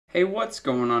Hey, what's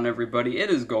going on, everybody? It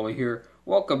is Goalie here.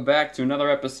 Welcome back to another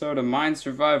episode of Mine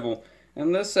Survival.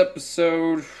 In this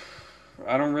episode,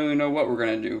 I don't really know what we're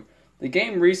going to do. The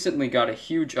game recently got a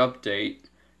huge update.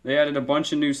 They added a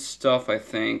bunch of new stuff, I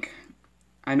think.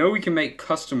 I know we can make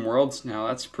custom worlds now.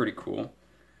 That's pretty cool.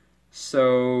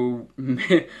 So,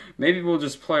 maybe we'll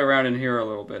just play around in here a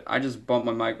little bit. I just bumped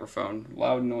my microphone.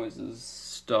 Loud noises,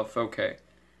 stuff. Okay.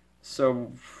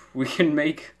 So, we can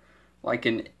make like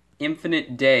an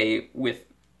infinite day with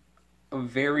a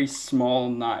very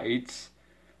small night.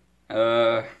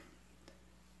 I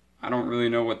don't really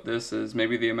know what this is.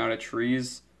 Maybe the amount of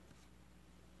trees.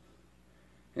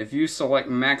 If you select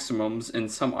maximums in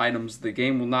some items, the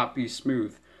game will not be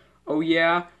smooth. Oh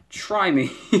yeah? Try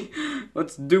me.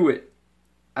 Let's do it.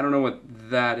 I don't know what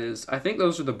that is. I think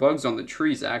those are the bugs on the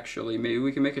trees, actually. Maybe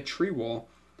we can make a tree wall.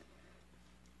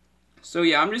 So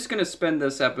yeah, I'm just going to spend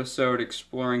this episode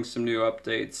exploring some new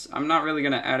updates. I'm not really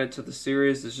going to add it to the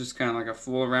series. It's just kind of like a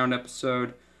fool around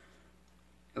episode.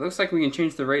 It looks like we can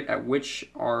change the rate at which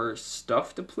our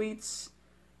stuff depletes.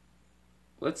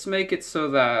 Let's make it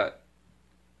so that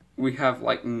we have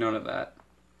like none of that.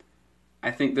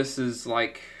 I think this is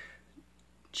like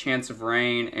chance of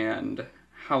rain and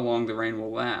how long the rain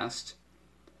will last.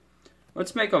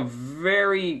 Let's make a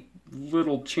very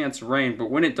little chance of rain, but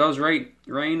when it does rain,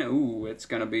 ooh, it's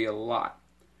gonna be a lot.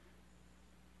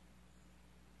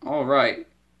 Alright,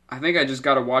 I think I just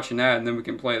gotta watch an ad and then we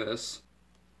can play this.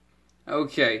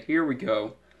 Okay, here we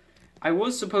go. I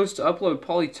was supposed to upload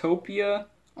Polytopia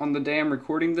on the day I'm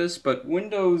recording this, but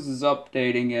Windows is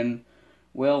updating and,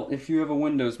 well, if you have a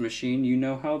Windows machine, you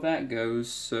know how that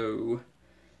goes, so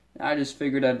I just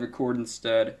figured I'd record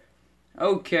instead.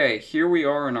 Okay, here we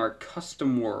are in our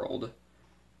custom world.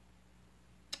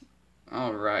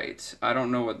 Alright, I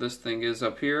don't know what this thing is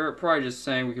up here. Probably just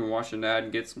saying we can watch an ad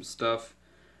and get some stuff.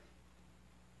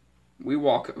 We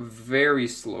walk very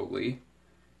slowly.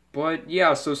 But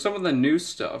yeah, so some of the new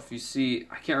stuff, you see,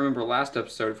 I can't remember last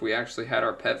episode if we actually had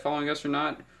our pet following us or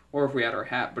not, or if we had our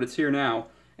hat, but it's here now.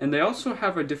 And they also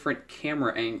have a different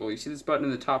camera angle. You see this button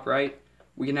in the top right?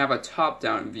 We can have a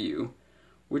top-down view,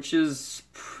 which is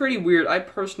pretty weird. I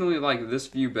personally like this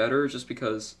view better just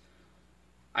because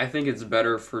I think it's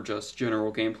better for just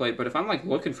general gameplay, but if I'm like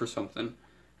looking for something,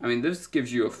 I mean, this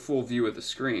gives you a full view of the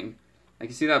screen. Like,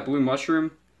 you see that blue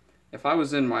mushroom? If I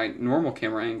was in my normal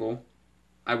camera angle,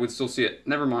 I would still see it.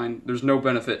 Never mind, there's no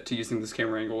benefit to using this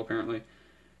camera angle, apparently.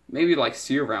 Maybe, like,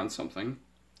 see around something.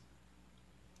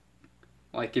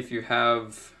 Like, if you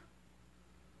have,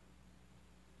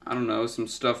 I don't know, some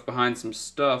stuff behind some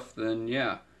stuff, then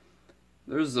yeah.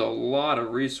 There's a lot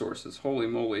of resources, holy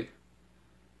moly.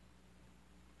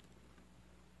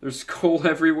 There's coal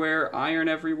everywhere, iron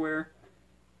everywhere.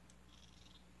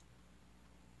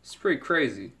 It's pretty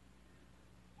crazy.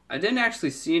 I didn't actually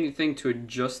see anything to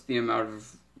adjust the amount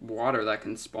of water that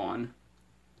can spawn.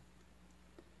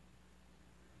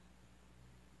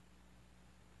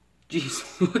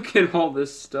 Jeez, look at all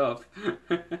this stuff.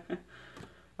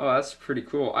 Oh, that's pretty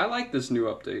cool. I like this new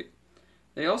update.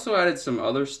 They also added some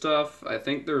other stuff. I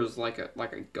think there's like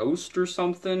a ghost or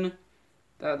something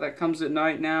that comes at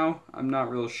night now. I'm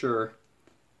not real sure.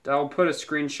 I'll put a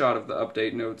screenshot of the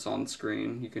update notes on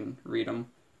screen. You can read them.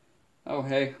 Oh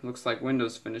hey, looks like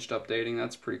Windows finished updating.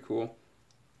 That's pretty cool.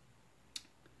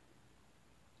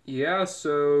 Yeah,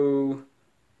 so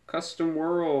custom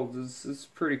world is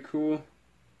pretty cool.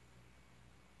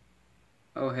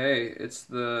 Oh hey, it's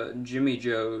the Jimmy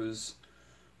Joes.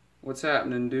 What's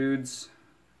happening, dudes?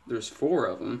 There's 4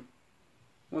 of them.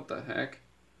 What the heck?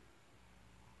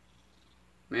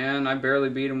 Man, I barely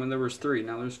beat him when there was 3.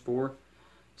 Now there's 4.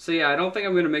 So yeah, I don't think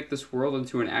I'm going to make this world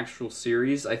into an actual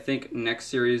series. I think next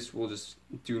series we'll just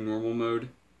do normal mode.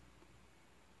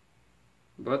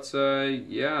 But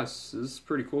yes, this is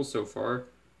pretty cool so far.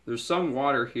 There's some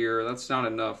water here. That's not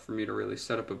enough for me to really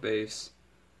set up a base.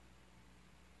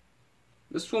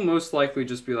 This will most likely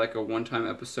just be like a one-time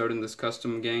episode in this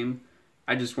custom game.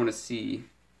 I just want to see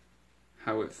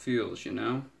how it feels, you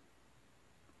know?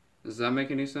 Does that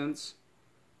make any sense?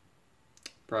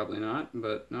 Probably not,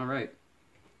 but alright.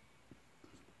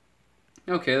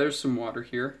 Okay, there's some water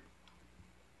here.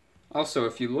 Also,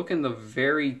 if you look in the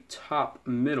very top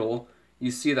middle, you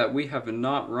see that we have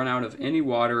not run out of any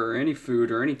water or any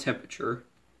food or any temperature.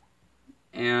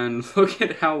 And look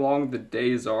at how long the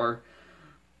days are.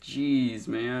 Jeez,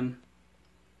 man.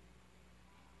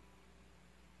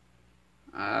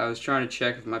 I was trying to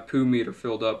check if my poo meter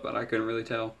filled up, but I couldn't really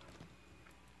tell.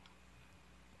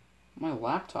 My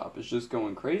laptop is just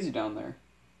going crazy down there.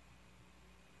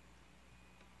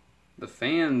 The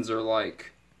fans are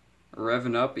like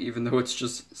revving up even though it's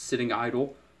just sitting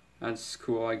idle. That's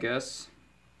cool, I guess.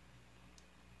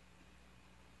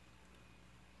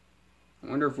 I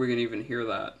wonder if we can even hear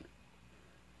that.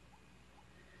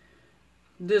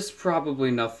 This probably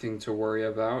nothing to worry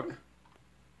about.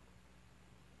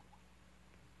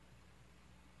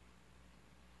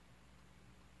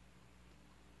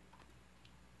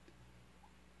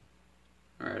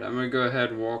 Alright, I'm gonna go ahead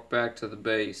and walk back to the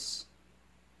base.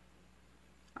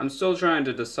 I'm still trying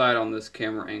to decide on this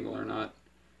camera angle or not.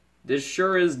 This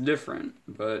sure is different,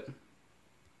 but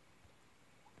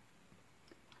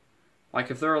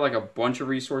like if there are like a bunch of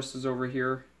resources over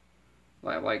here,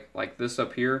 like this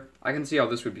up here, I can see how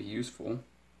this would be useful.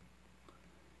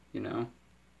 You know?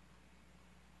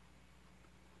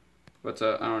 But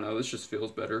I don't know, this just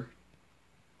feels better.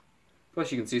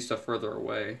 Plus you can see stuff further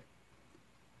away.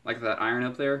 Like that iron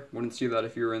up there, wouldn't see that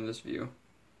if you were in this view.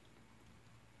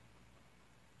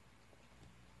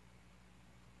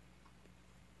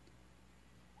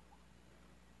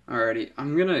 Alrighty,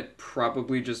 I'm gonna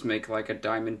probably just make like a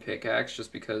diamond pickaxe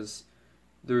just because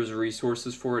there's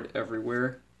resources for it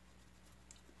everywhere.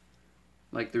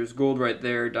 Like there's gold right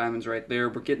there, diamonds right there,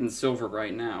 we're getting silver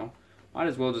right now. Might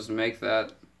as well just make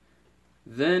that.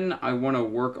 Then I want to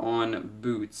work on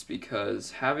boots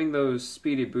because having those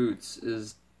speedy boots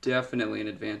is definitely an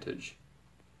advantage.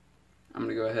 I'm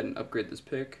gonna go ahead and upgrade this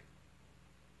pick.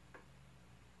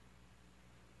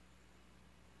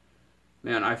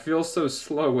 Man, I feel so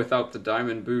slow without the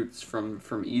diamond boots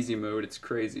from easy mode. It's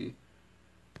crazy.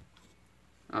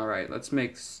 Alright, let's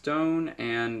make stone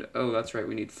and... oh, that's right,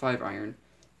 we need 5 iron.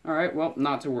 Alright, well,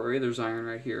 not to worry. There's iron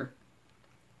right here.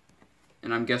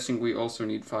 And I'm guessing we also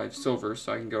need 5 silver,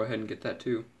 so I can go ahead and get that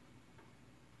too.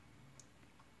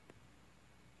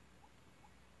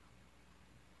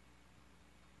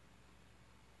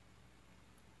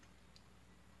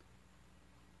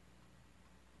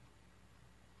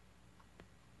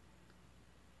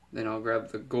 Then I'll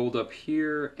grab the gold up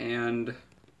here, and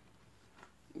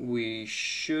we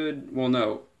should... well,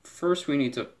 no. First we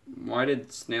need to... why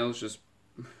did snails just...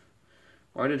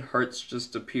 why did hearts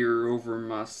just appear over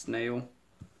my snail?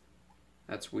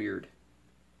 That's weird.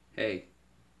 Hey.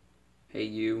 Hey,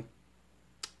 you.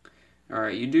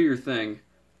 Alright, you do your thing.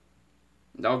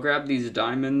 I'll grab these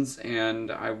diamonds, and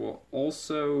I will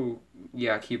also...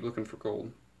 yeah, keep looking for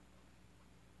gold.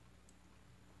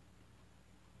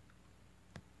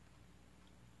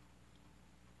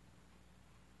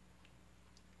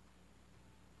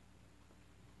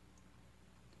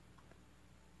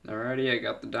 Alrighty, I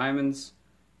got the diamonds.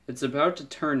 It's about to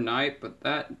turn night, but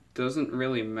that doesn't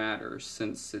really matter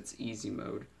since it's easy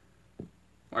mode.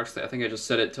 Well, actually, I think I just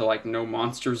set it to like no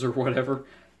monsters or whatever.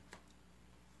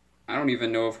 I don't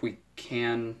even know if we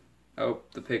can... oh,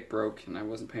 the pick broke and I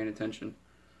wasn't paying attention.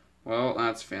 Well,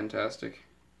 that's fantastic.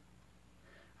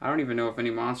 I don't even know if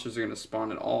any monsters are going to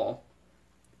spawn at all.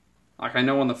 Like, I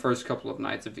know on the first couple of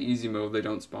nights of easy mode they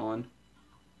don't spawn.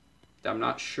 I'm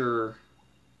not sure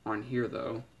on here,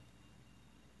 though.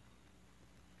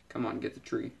 Come on, get the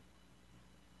tree.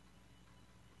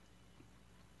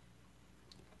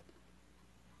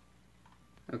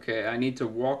 Okay, I need to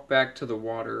walk back to the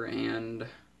water and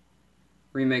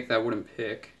remake that wooden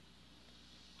pick.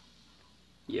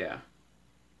 Yeah.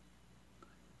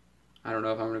 I don't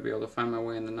know if I'm going to be able to find my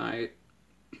way in the night.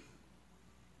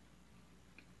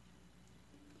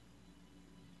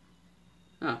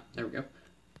 Ah, there we go.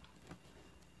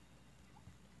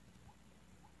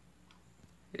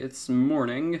 It's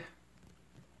morning,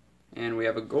 and we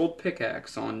have a gold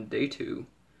pickaxe on day 2.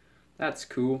 That's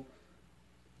cool.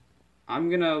 I'm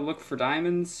gonna look for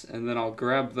diamonds, and then I'll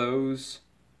grab those,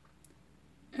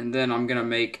 and then I'm gonna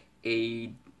make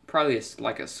a probably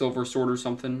like a silver sword or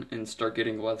something, and start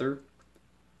getting leather.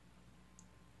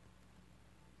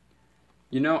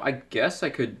 You know, I guess I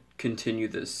could continue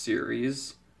this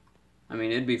series. I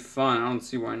mean, it'd be fun. I don't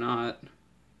see why not.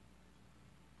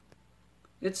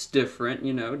 It's different,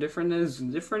 you know. Different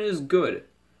is good.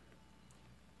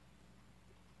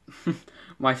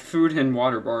 My food and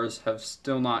water bars have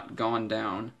still not gone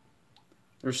down.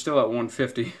 They're still at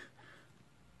 150.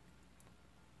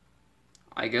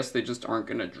 I guess they just aren't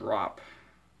gonna drop.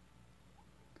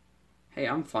 Hey,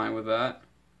 I'm fine with that.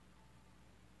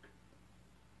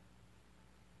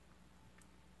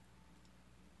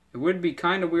 It would be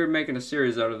kind of weird making a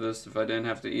series out of this if I didn't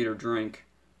have to eat or drink.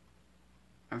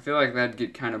 I feel like that'd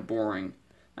get kind of boring.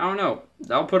 I don't know.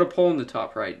 I'll put a poll in the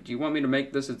top right. Do you want me to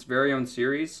make this its very own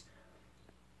series?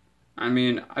 I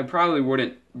mean, I probably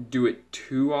wouldn't do it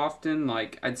too often.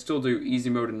 Like, I'd still do easy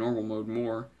mode and normal mode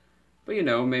more. But, you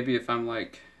know, maybe if I'm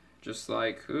like, just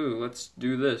like, ooh, let's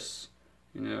do this.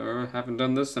 You know, or I haven't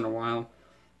done this in a while.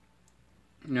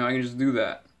 You know, I can just do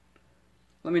that.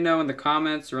 Let me know in the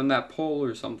comments or in that poll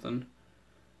or something.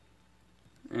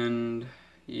 And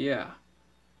yeah.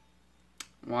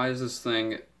 Why is this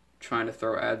thing trying to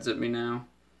throw ads at me now?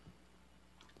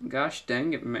 Gosh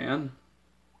dang it, man.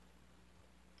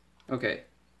 Okay.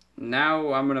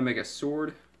 Now I'm gonna make a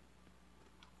sword.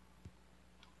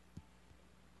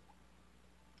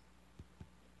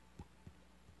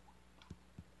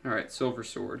 Alright, silver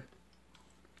sword.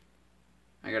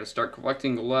 I gotta start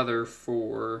collecting leather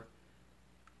for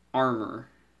armor.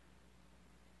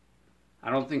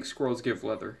 I don't think squirrels give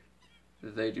leather.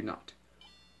 They do not.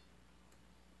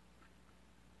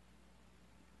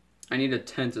 I need a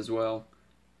tent as well.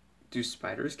 Do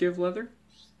spiders give leather?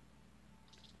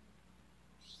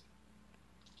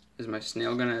 Is my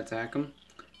snail gonna attack him?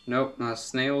 Nope, my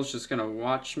snail's just gonna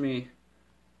watch me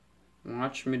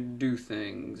do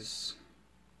things.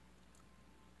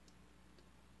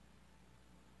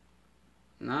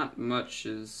 Not much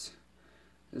is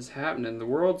happening. The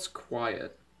world's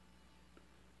quiet.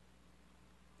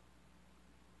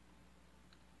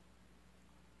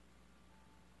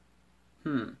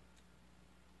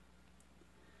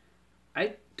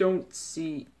 I don't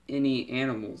see any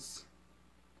animals.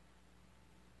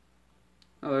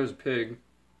 Oh, there's a pig.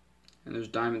 And there's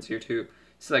diamonds here too.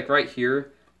 See, like right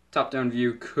here, top-down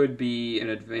view could be an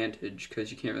advantage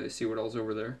because you can't really see what else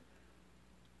over there.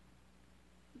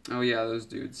 Oh yeah, those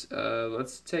dudes.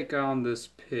 Let's take on this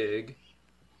pig.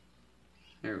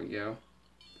 There we go.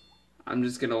 I'm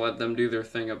just gonna let them do their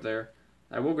thing up there.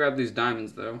 I will grab these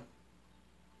diamonds though.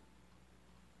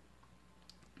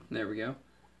 There we go.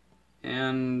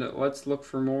 And let's look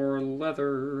for more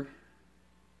leather.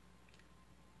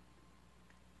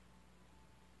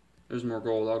 There's more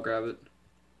gold, I'll grab it.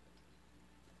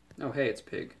 Oh hey, it's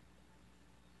pig.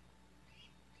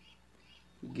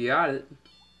 Got it.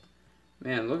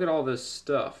 Man, look at all this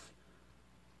stuff.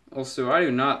 Also, I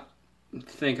do not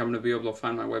think I'm going to be able to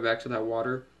find my way back to that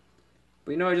water.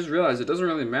 But you know, I just realized it doesn't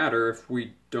really matter if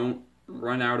we don't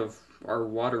run out of our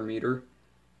water meter.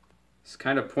 It's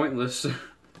kind of pointless.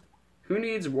 Who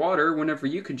needs water whenever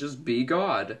you can just be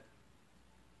God?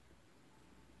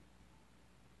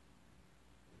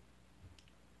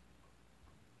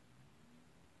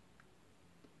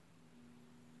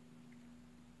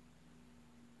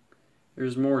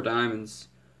 There's more diamonds.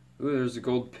 Ooh, there's a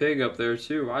gold pig up there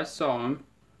too. I saw him.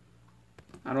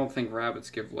 I don't think rabbits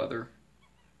give leather.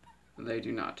 They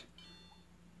do not.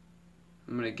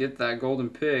 I'm gonna get that golden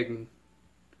pig.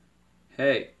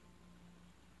 Hey.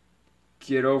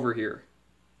 Get over here.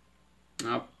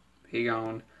 Oh, he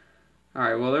gone.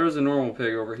 Alright, well there's a normal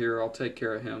pig over here. I'll take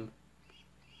care of him.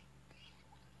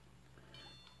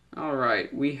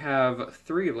 Alright, we have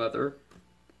 3 leather.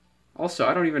 Also,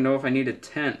 I don't even know if I need a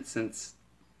tent since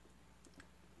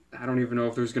I don't even know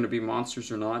if there's going to be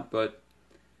monsters or not, but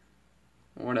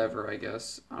whatever, I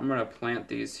guess. I'm going to plant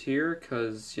these here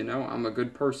because, you know, I'm a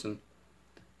good person.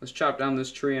 Let's chop down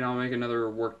this tree and I'll make another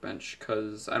workbench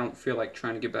because I don't feel like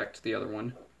trying to get back to the other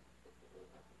one.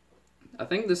 I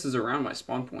think this is around my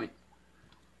spawn point.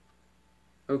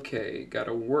 Okay, got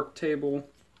a work table.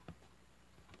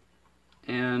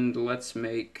 And let's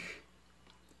make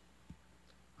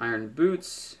iron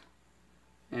boots.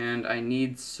 And I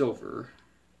need silver.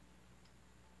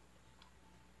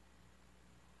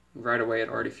 Right away, it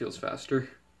already feels faster.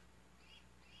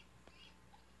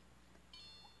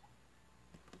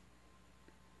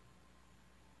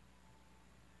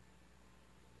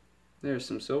 There's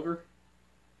some silver.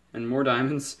 And more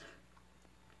diamonds.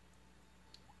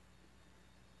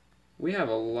 We have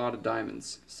a lot of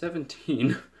diamonds.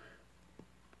 17.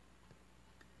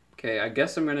 Okay, I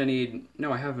guess I'm gonna need...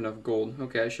 No, I have enough gold.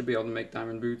 Okay, I should be able to make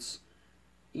diamond boots.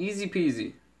 Easy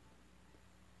peasy.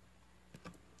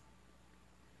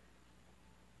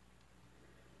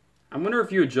 I wonder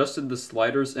if you adjusted the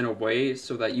sliders in a way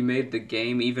so that you made the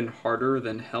game even harder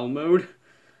than hell mode.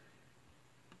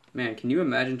 Man, can you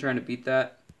imagine trying to beat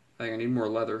that? I think I need more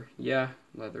leather. Yeah,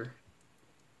 leather.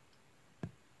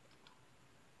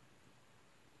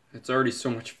 It's already so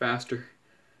much faster.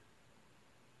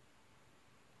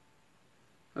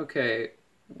 Okay,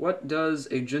 what does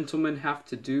a gentleman have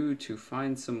to do to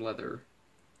find some leather?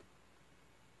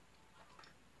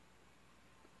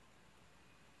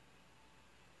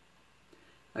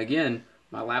 Again,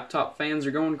 my laptop fans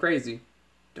are going crazy.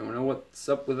 Don't know what's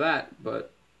up with that,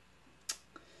 but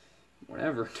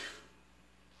whatever.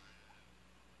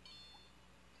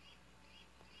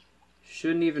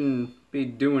 Shouldn't even be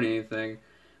doing anything.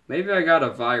 Maybe I got a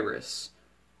virus.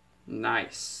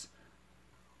 Nice.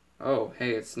 Oh,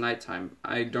 hey, it's nighttime.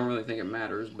 I don't really think it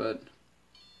matters, but...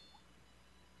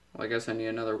 Well, I guess I need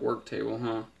another work table,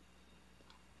 huh?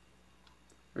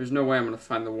 There's no way I'm going to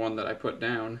find the one that I put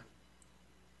down.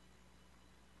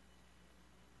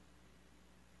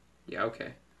 Yeah,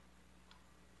 okay.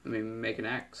 Let me make an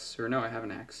X. Or no, I have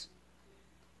an X.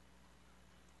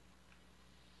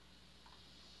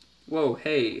 Whoa,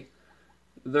 hey.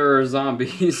 There are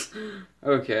zombies.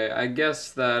 Okay, I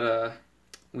guess that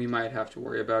we might have to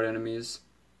worry about enemies.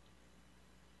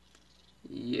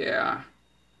 Yeah.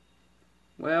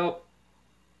 Well,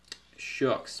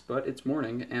 shucks, but it's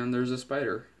morning and there's a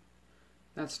spider.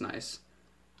 That's nice.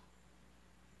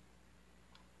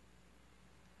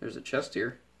 There's a chest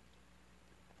here.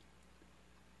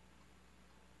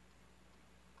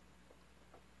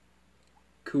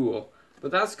 Cool. But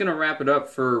that's going to wrap it up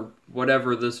for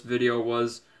whatever this video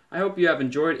was. I hope you have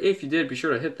enjoyed. If you did, be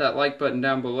sure to hit that like button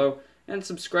down below and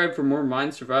subscribe for more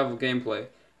Mine Survival gameplay.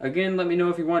 Again, let me know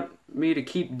if you want me to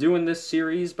keep doing this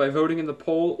series by voting in the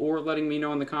poll or letting me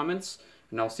know in the comments.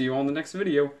 And I'll see you all in the next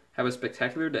video. Have a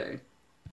spectacular day.